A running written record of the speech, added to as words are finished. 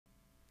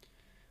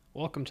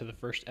Welcome to the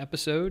first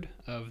episode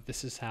of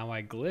This Is How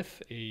I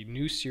Glyph, a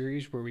new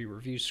series where we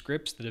review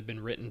scripts that have been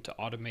written to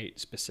automate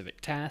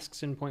specific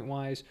tasks in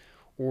Pointwise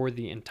or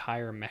the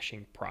entire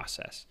meshing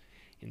process.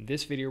 In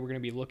this video, we're going to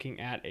be looking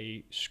at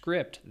a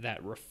script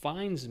that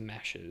refines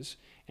meshes,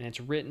 and it's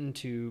written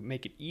to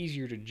make it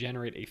easier to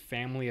generate a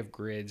family of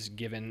grids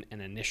given an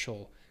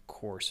initial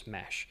coarse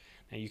mesh.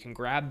 Now you can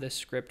grab this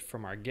script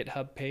from our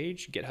GitHub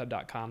page,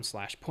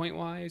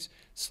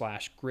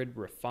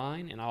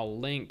 github.com/pointwise/gridrefine, and I'll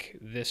link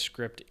this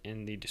script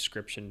in the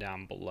description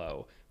down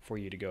below for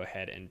you to go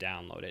ahead and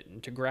download it.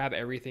 And to grab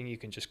everything, you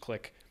can just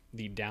click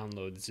the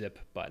download zip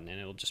button and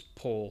it'll just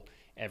pull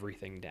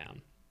everything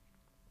down.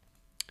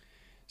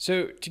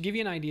 So to give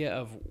you an idea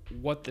of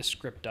what the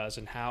script does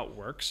and how it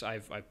works,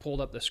 I've pulled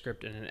up the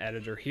script in an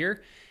editor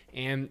here,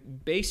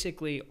 and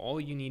basically all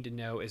you need to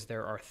know is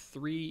there are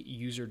three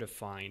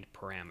user-defined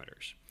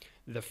parameters.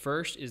 The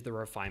first is the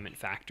refinement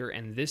factor,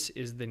 and this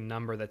is the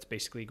number that's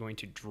basically going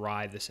to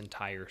drive this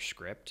entire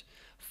script,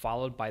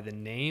 followed by the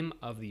name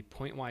of the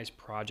Pointwise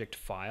project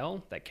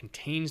file that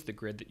contains the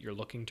grid that you're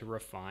looking to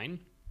refine.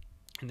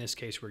 In this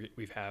case,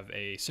 we have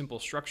a simple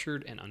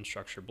structured and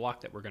unstructured block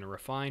that we're going to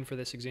refine for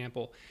this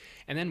example.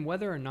 And then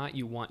whether or not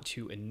you want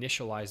to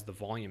initialize the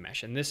volume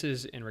mesh. And this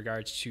is in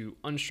regards to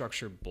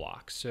unstructured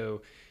blocks.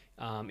 So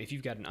if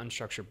you've got an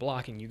unstructured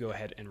block and you go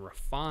ahead and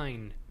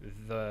refine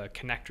the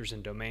connectors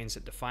and domains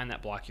that define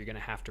that block, you're going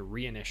to have to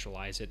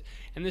reinitialize it.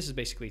 And this is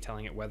basically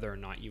telling it whether or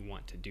not you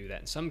want to do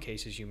that. In some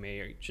cases, you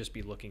may just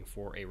be looking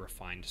for a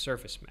refined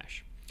surface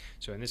mesh.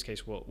 So in this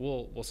case,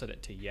 we'll set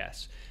it to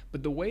yes.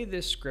 But the way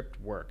this script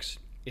works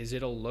is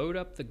it'll load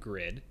up the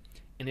grid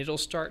and it'll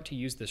start to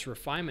use this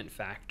refinement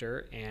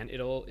factor, and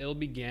it'll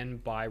begin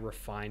by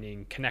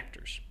refining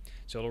connectors.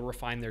 So it'll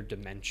refine their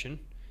dimension.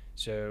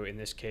 So in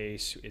this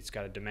case, it's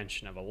got a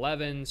dimension of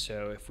 11.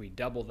 So if we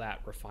double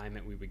that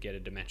refinement, we would get a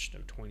dimension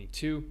of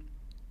 22.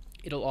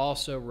 It'll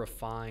also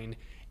refine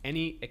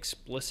any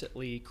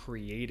explicitly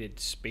created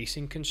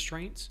spacing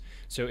constraints.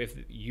 So if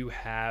you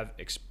have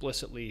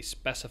explicitly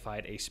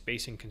specified a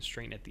spacing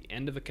constraint at the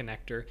end of a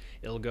connector,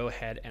 it'll go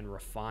ahead and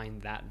refine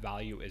that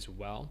value as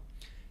well.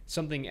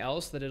 Something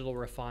else that it'll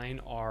refine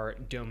are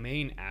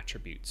domain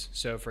attributes.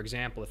 So for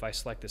example, if I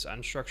select this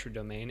unstructured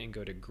domain and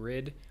go to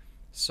grid,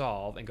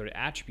 solve, and go to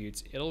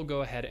attributes, it'll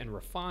go ahead and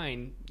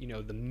refine,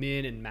 the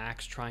min and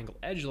max triangle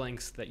edge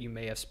lengths that you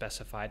may have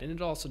specified, and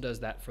it also does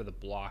that for the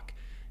block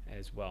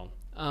as well.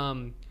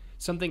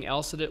 Something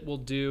else that it will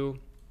do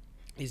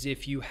is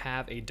if you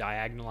have a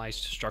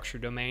diagonalized structure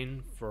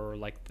domain for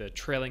like the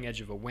trailing edge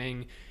of a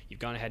wing,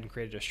 you've gone ahead and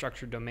created a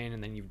structured domain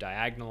and then you've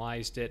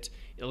diagonalized it,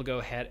 it'll go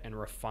ahead and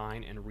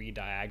refine and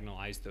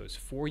re-diagonalize those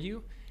for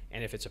you.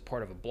 And if it's a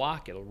part of a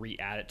block, it'll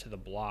re-add it to the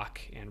block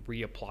and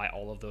reapply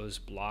all of those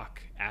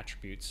block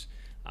attributes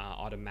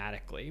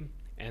automatically.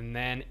 And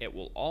then it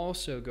will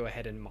also go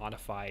ahead and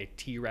modify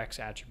T-Rex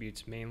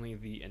attributes, mainly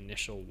the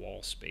initial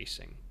wall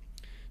spacing.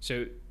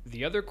 So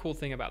the other cool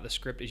thing about the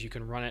script is you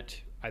can run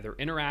it either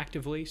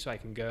interactively, so I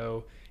can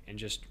go and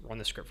just run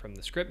the script from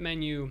the script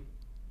menu.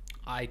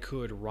 I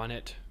could run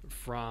it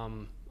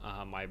from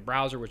my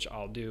browser, which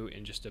I'll do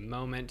in just a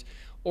moment,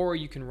 or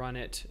you can run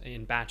it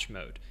in batch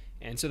mode.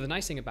 And so the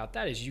nice thing about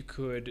that is you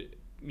could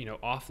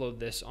offload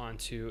this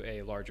onto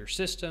a larger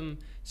system,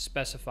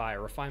 specify a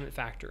refinement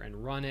factor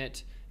and run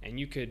it, and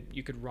you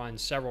could run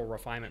several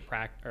refinement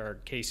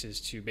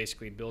cases to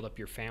basically build up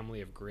your family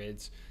of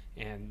grids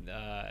and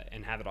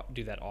have it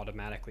do that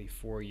automatically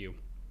for you.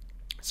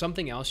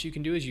 Something else you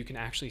can do is you can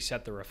actually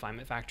set the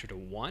refinement factor to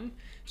 1.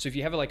 So if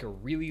you have like a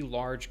really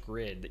large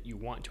grid that you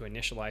want to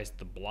initialize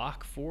the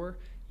block for,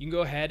 you can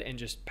go ahead and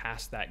just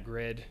pass that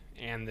grid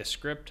and the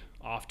script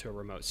off to a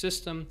remote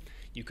system.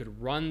 You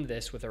could run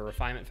this with a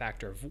refinement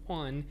factor of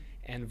 1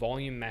 and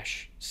volume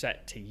mesh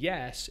set to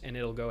yes, and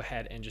it'll go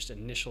ahead and just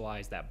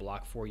initialize that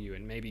block for you.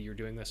 And maybe you're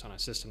doing this on a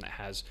system that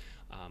has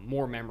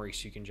more memory,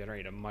 so you can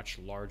generate a much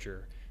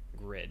larger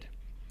grid.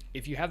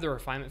 If you have the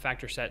refinement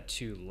factor set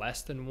to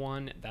less than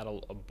 1,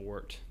 that'll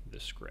abort the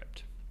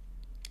script.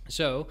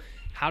 So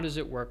how does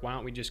it work? Why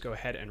don't we just go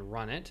ahead and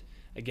run it?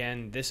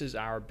 Again, this is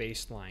our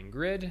baseline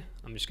grid.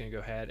 I'm just going to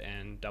go ahead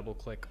and double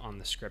click on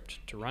the script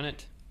to run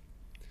it.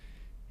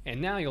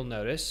 And now you'll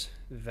notice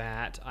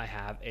that I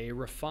have a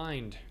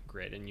refined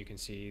grid, and you can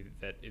see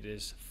that it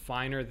is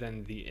finer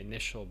than the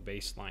initial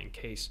baseline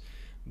case.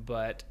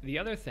 But the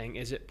other thing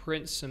is it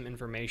prints some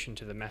information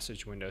to the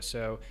message window.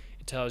 So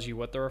it tells you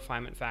what the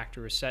refinement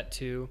factor is set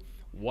to,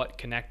 what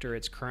connector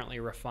it's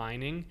currently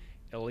refining.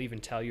 It'll even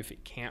tell you if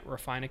it can't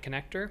refine a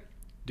connector.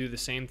 Do the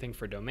same thing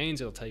for domains.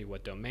 It'll tell you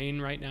what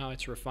domain right now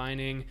it's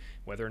refining,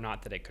 whether or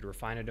not that it could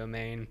refine a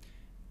domain.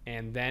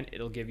 And then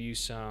it'll give you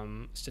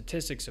some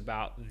statistics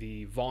about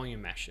the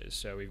volume meshes.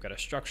 So we've got a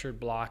structured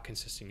block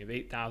consisting of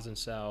 8,000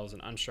 cells, an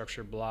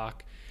unstructured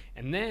block.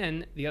 And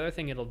then the other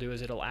thing it'll do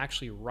is it'll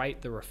actually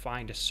write the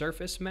refined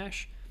surface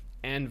mesh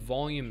and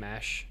volume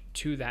mesh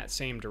to that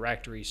same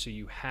directory, so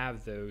you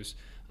have those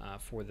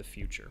for the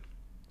future.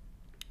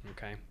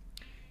 Okay,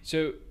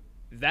 so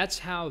that's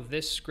how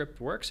this script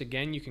works.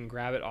 Again, you can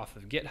grab it off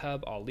of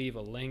GitHub. I'll leave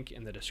a link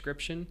in the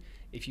description.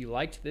 If you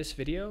liked this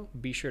video,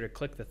 be sure to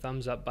click the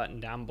thumbs up button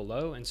down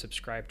below and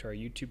subscribe to our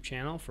YouTube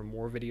channel for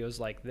more videos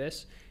like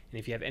this. And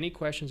if you have any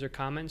questions or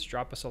comments,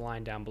 drop us a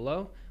line down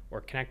below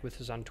or connect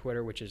with us on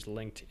Twitter, which is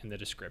linked in the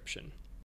description.